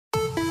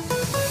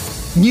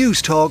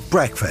News Talk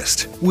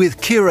Breakfast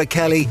with Ciara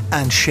Kelly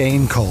and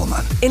Shane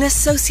Coleman. In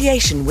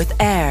association with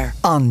AIR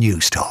on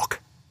News Talk.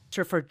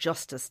 Minister for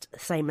Justice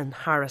Simon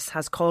Harris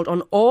has called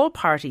on all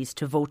parties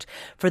to vote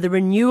for the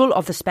renewal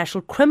of the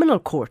Special Criminal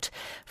Court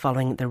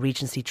following the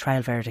Regency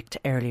trial verdict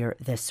earlier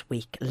this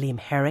week. Liam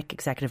Herrick,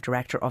 Executive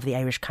Director of the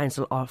Irish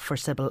Council for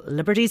Civil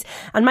Liberties,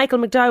 and Michael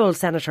McDowell,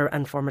 Senator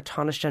and former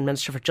Tanaiste and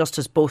Minister for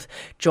Justice, both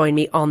join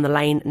me on the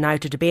line now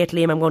to debate.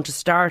 Liam, I'm going to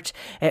start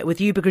with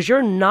you because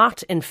you're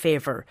not in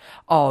favour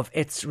of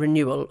its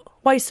renewal.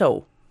 Why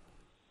so?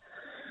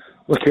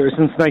 Well, Ciara,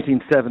 since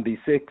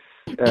 1976,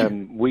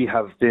 we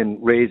have been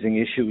raising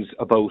issues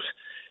about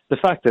the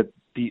fact that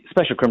the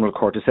Special Criminal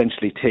Court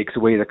essentially takes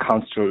away the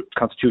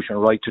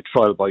constitutional right to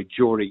trial by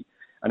jury,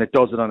 and it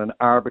does it on an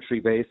arbitrary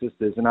basis.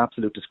 There's an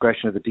absolute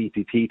discretion of the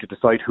DPP to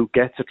decide who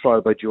gets a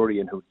trial by jury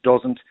and who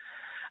doesn't,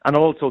 and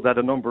also that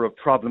a number of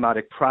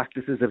problematic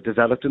practices have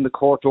developed in the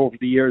court over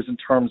the years in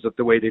terms of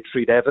the way they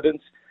treat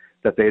evidence,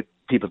 that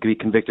people can be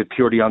convicted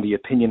purely on the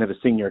opinion of a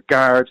senior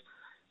guard,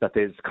 that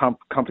there's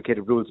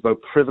complicated rules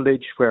about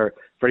privilege where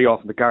very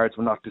often the guards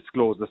will not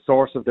disclose the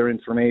source of their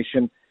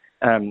information.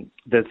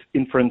 There's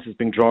inferences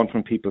being drawn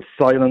from people's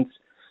silence.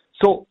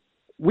 So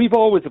we've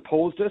always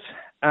opposed it.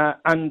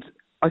 And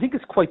I think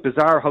it's quite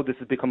bizarre how this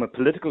has become a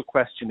political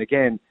question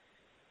again.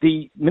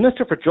 The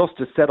Minister for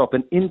Justice set up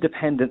an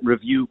independent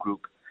review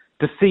group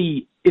to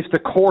see if the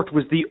court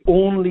was the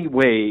only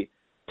way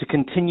to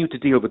continue to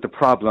deal with the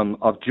problem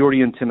of jury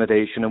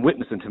intimidation and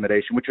witness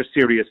intimidation, which are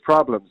serious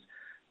problems.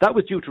 That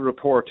was due to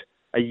report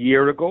a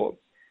year ago,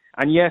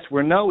 and yet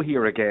we're now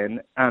here again,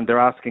 and they're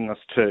asking us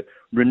to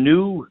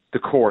renew the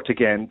court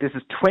again. This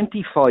is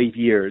 25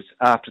 years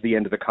after the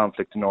end of the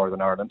conflict in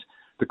Northern Ireland.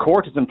 The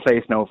court is in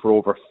place now for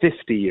over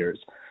 50 years,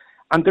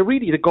 and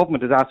the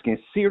government is asking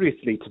us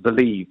seriously to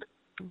believe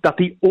that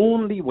the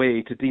only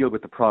way to deal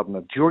with the problem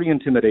of jury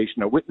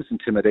intimidation or witness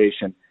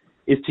intimidation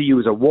is to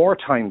use a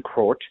wartime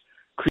court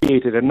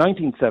created in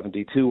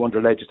 1972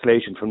 under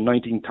legislation from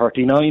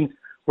 1939,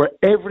 where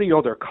every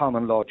other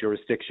common law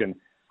jurisdiction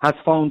has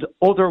found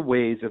other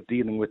ways of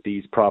dealing with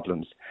these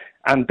problems.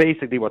 And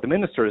basically what the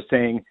Minister is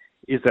saying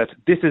is that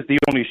this is the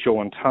only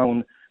show in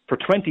town. For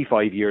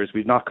 25 years,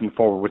 we've not come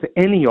forward with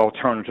any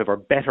alternative or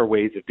better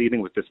ways of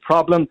dealing with this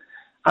problem.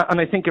 And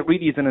I think it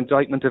really is an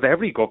indictment of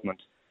every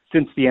government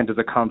since the end of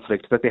the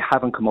conflict that they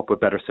haven't come up with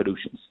better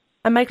solutions.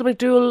 And Michael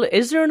McDowell,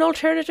 is there an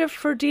alternative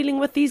for dealing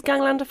with these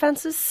gangland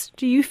offences,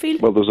 do you feel?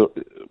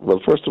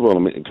 Well, first of all,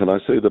 can I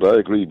say that I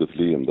agree with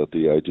Liam that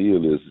the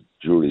ideal is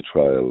jury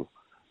trial,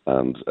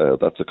 and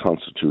that's a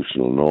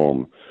constitutional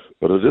norm.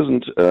 But it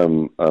isn't,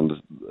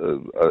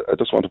 I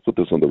just want to put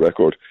this on the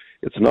record,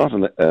 it's not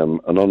an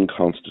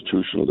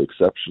unconstitutional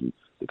exception.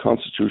 The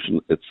Constitution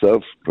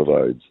itself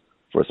provides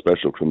for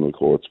special criminal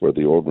courts where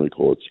the ordinary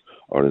courts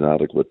are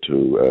inadequate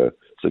to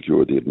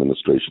secure the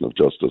administration of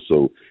justice.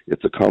 So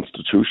it's a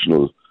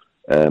constitutional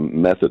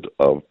method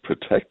of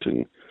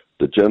protecting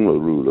the general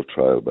rule of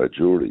trial by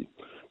jury.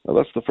 Now,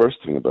 that's the first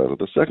thing about it.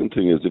 The second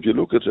thing is, if you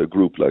look at a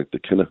group like the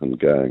Kinahan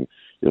gang,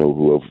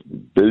 who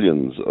have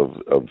billions of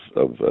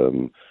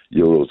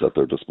euros at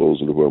their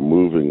disposal, who are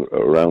moving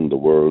around the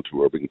world,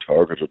 who are being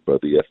targeted by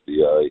the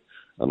FBI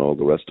and all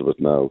the rest of it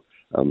now,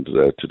 and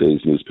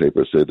today's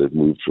newspapers say they've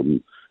moved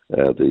from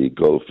the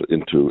Gulf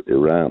into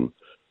Iran.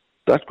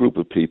 That group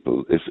of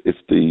people, if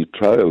the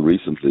trial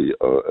recently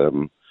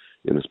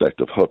in respect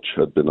of Hutch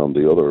had been on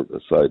the other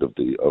side of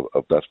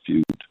that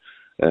feud,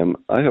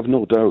 I have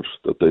no doubt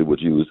that they would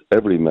use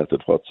every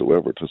method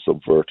whatsoever to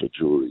subvert a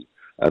jury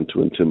and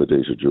to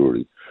intimidate a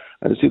jury.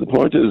 And you see, the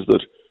point is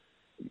that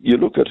you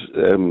look at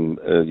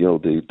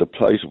the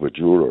plight of a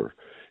juror.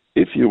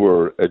 If you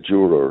were a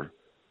juror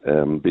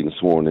being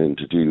sworn in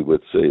to deal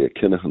with, say, a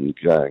Kinahan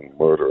gang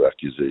murder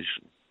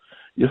accusation,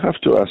 you have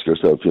to ask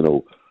yourself,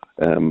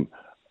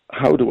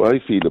 how do I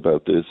feel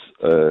about this?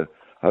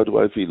 How do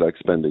I feel like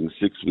spending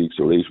 6 weeks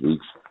or 8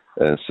 weeks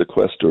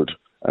sequestered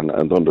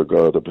and under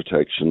guard of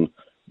protection,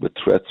 with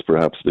threats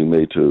perhaps being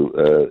made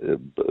to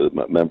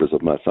members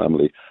of my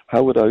family?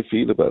 How would I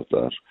feel about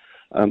that?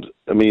 And,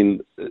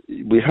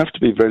 we have to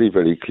be very,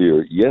 very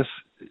clear. Yes,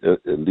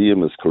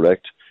 Liam is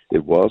correct.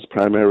 It was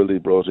primarily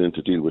brought in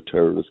to deal with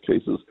terrorist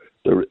cases.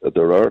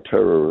 There are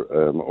terror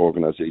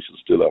organisations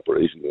still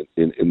operating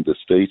in the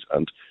state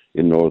and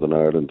in Northern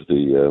Ireland,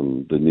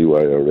 the new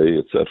IRA,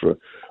 etc.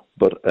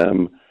 But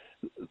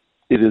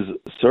it is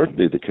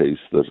certainly the case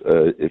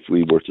that if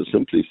we were to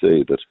simply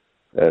say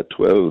that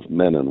 12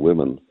 men and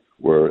women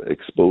were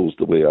exposed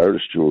the way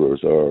Irish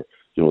jurors are,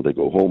 they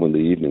go home in the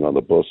evening on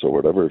the bus or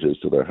whatever it is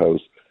to their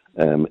house,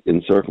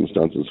 in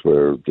circumstances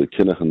where the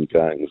Kinahan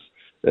gangs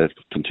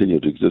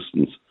continued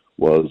existence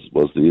was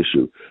the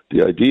issue.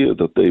 The idea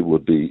that they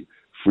would be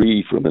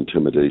free from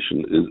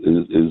intimidation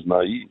is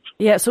naive.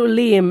 Yeah, so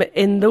Liam,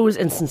 in those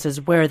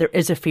instances where there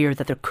is a fear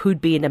that there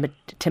could be an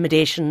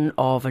intimidation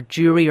of a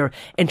jury or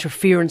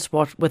interference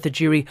with a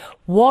jury,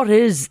 what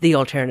is the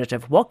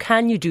alternative? What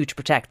can you do to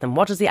protect them?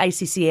 What does the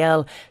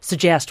ICCL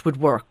suggest would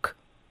work?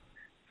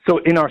 So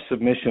in our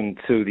submission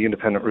to the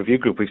Independent Review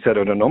Group, we've set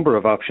out a number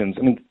of options.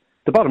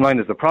 the bottom line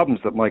is the problems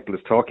that Michael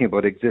is talking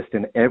about exist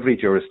in every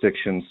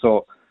jurisdiction.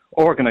 So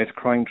organised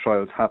crime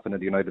trials happen in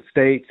the United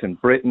States, in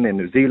Britain, in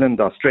New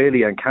Zealand,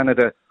 Australia and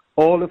Canada,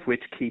 all of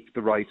which keep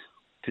the right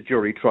to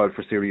jury trial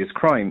for serious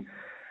crime.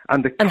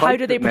 And how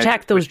do they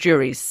protect those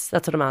juries?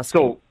 That's what I'm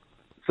asking.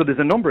 So there's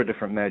a number of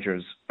different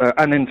measures.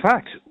 And in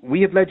fact,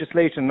 we have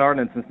legislation in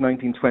Ireland since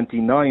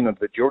 1929 under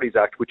the Juries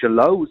Act, which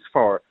allows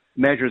for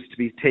measures to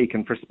be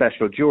taken for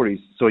special juries.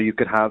 So you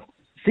could have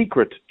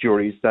secret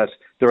juries that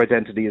their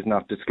identity is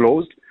not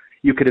disclosed.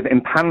 You could have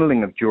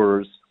impanelling of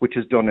jurors, which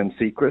is done in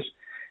secret.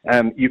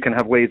 You can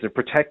have ways of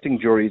protecting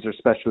juries or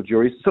special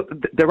juries. So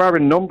there are a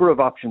number of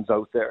options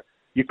out there.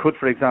 You could,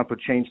 for example,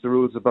 change the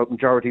rules about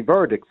majority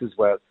verdicts as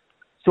well.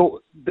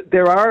 So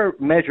there are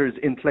measures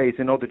in place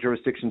in other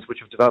jurisdictions which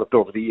have developed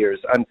over the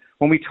years. And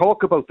when we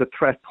talk about the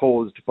threat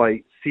posed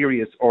by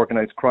serious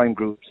organised crime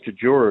groups to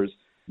jurors,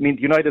 I mean,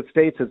 the United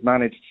States has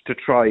managed to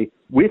try,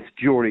 with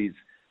juries,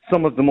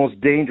 some of the most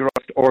dangerous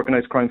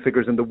organised crime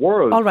figures in the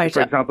world. All right.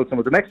 For example, some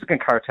of the Mexican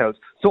cartels.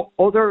 So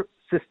other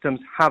systems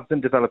have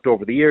been developed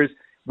over the years.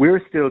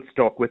 We're still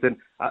stuck with an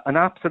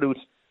absolute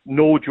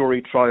no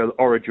jury trial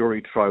or a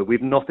jury trial. We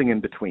have nothing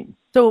in between.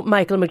 So,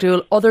 Michael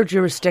McDowell, other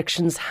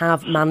jurisdictions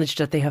have managed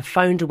it. They have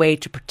found a way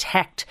to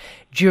protect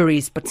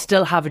juries but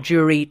still have a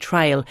jury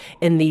trial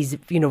in these,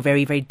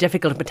 very, very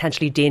difficult and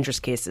potentially dangerous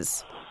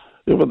cases.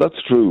 Yeah, well,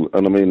 that's true.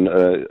 And I mean,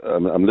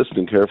 I'm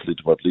listening carefully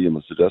to what Liam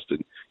is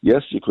suggesting.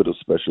 Yes, you could have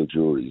special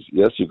juries.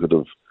 Yes, you could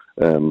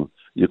have,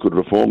 you could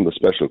reform the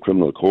Special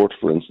Criminal Court,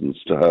 for instance,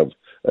 to have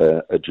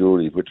a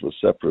jury which was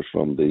separate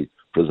from the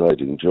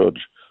presiding judge,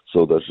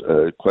 so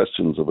that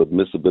questions of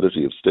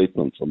admissibility of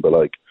statements and the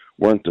like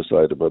weren't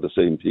decided by the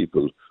same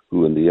people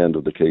who in the end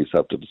of the case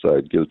have to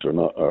decide guilt or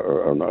not,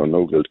 or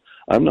no guilt.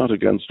 I'm not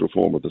against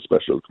reform of the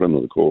Special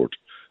Criminal Court,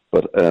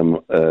 but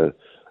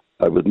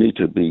I would need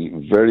to be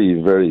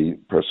very, very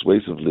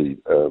persuasively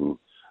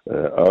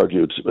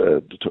argued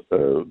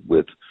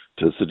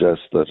to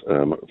suggest that,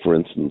 for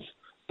instance,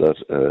 that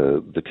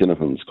the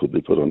Kinahans could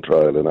be put on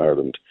trial in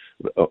Ireland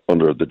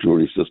under the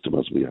jury system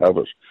as we have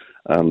it.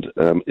 And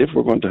if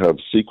we're going to have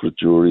secret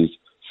juries,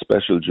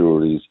 special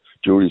juries,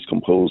 juries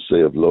composed,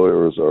 say, of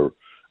lawyers or,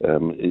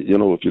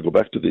 if you go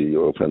back to the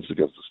Offence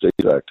Against the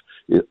State Act,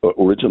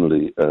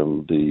 originally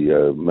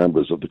the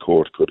members of the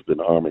court could have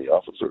been army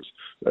officers,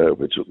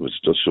 which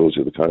just shows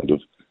you the kind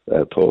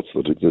of thoughts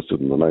that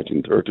existed in the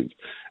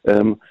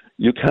 1930s.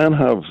 You can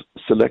have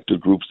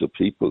selected groups of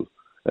people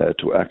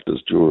to act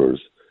as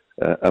jurors.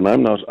 And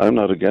I'm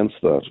not against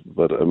that,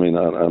 but I mean,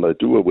 and I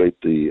do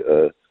await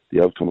the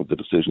outcome of the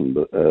decision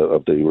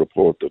of the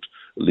report that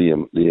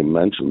Liam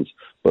mentions.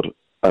 But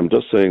I'm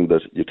just saying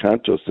that you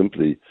can't just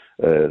simply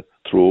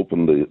throw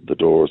open the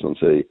doors and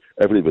say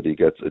everybody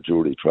gets a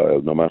jury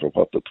trial, no matter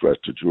what the threat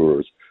to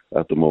jurors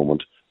at the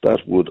moment. That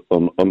would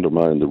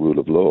undermine the rule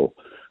of law.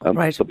 And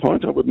right. The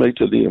point I would make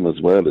to Liam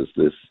as well is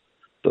this: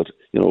 that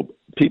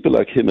people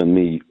like him and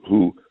me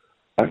who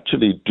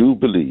actually do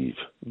believe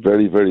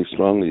very, very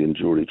strongly in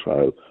jury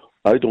trial.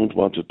 I don't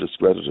want to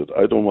discredit it.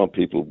 I don't want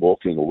people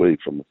walking away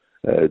from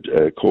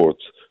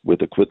courts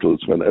with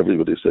acquittals when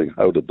everybody's saying,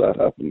 how did that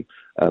happen?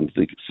 And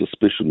the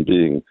suspicion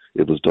being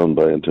it was done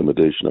by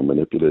intimidation and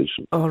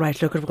manipulation. All right,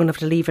 look, we're going to have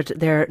to leave it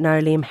there now.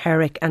 Liam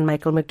Herrick and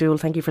Michael McDowell,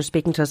 thank you for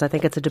speaking to us. I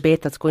think it's a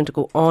debate that's going to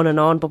go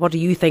on, but what do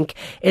you think?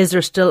 Is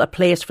there still a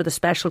place for the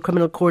Special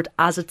Criminal Court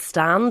as it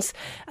stands,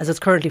 as it's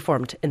currently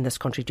formed in this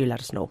country? Do let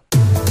us know.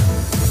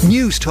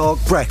 News Talk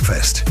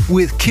Breakfast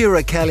with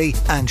Ciara Kelly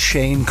and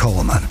Shane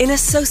Coleman. In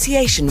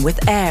association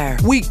with AIR.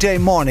 Weekday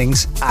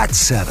mornings at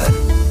 7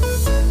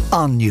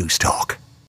 on News Talk.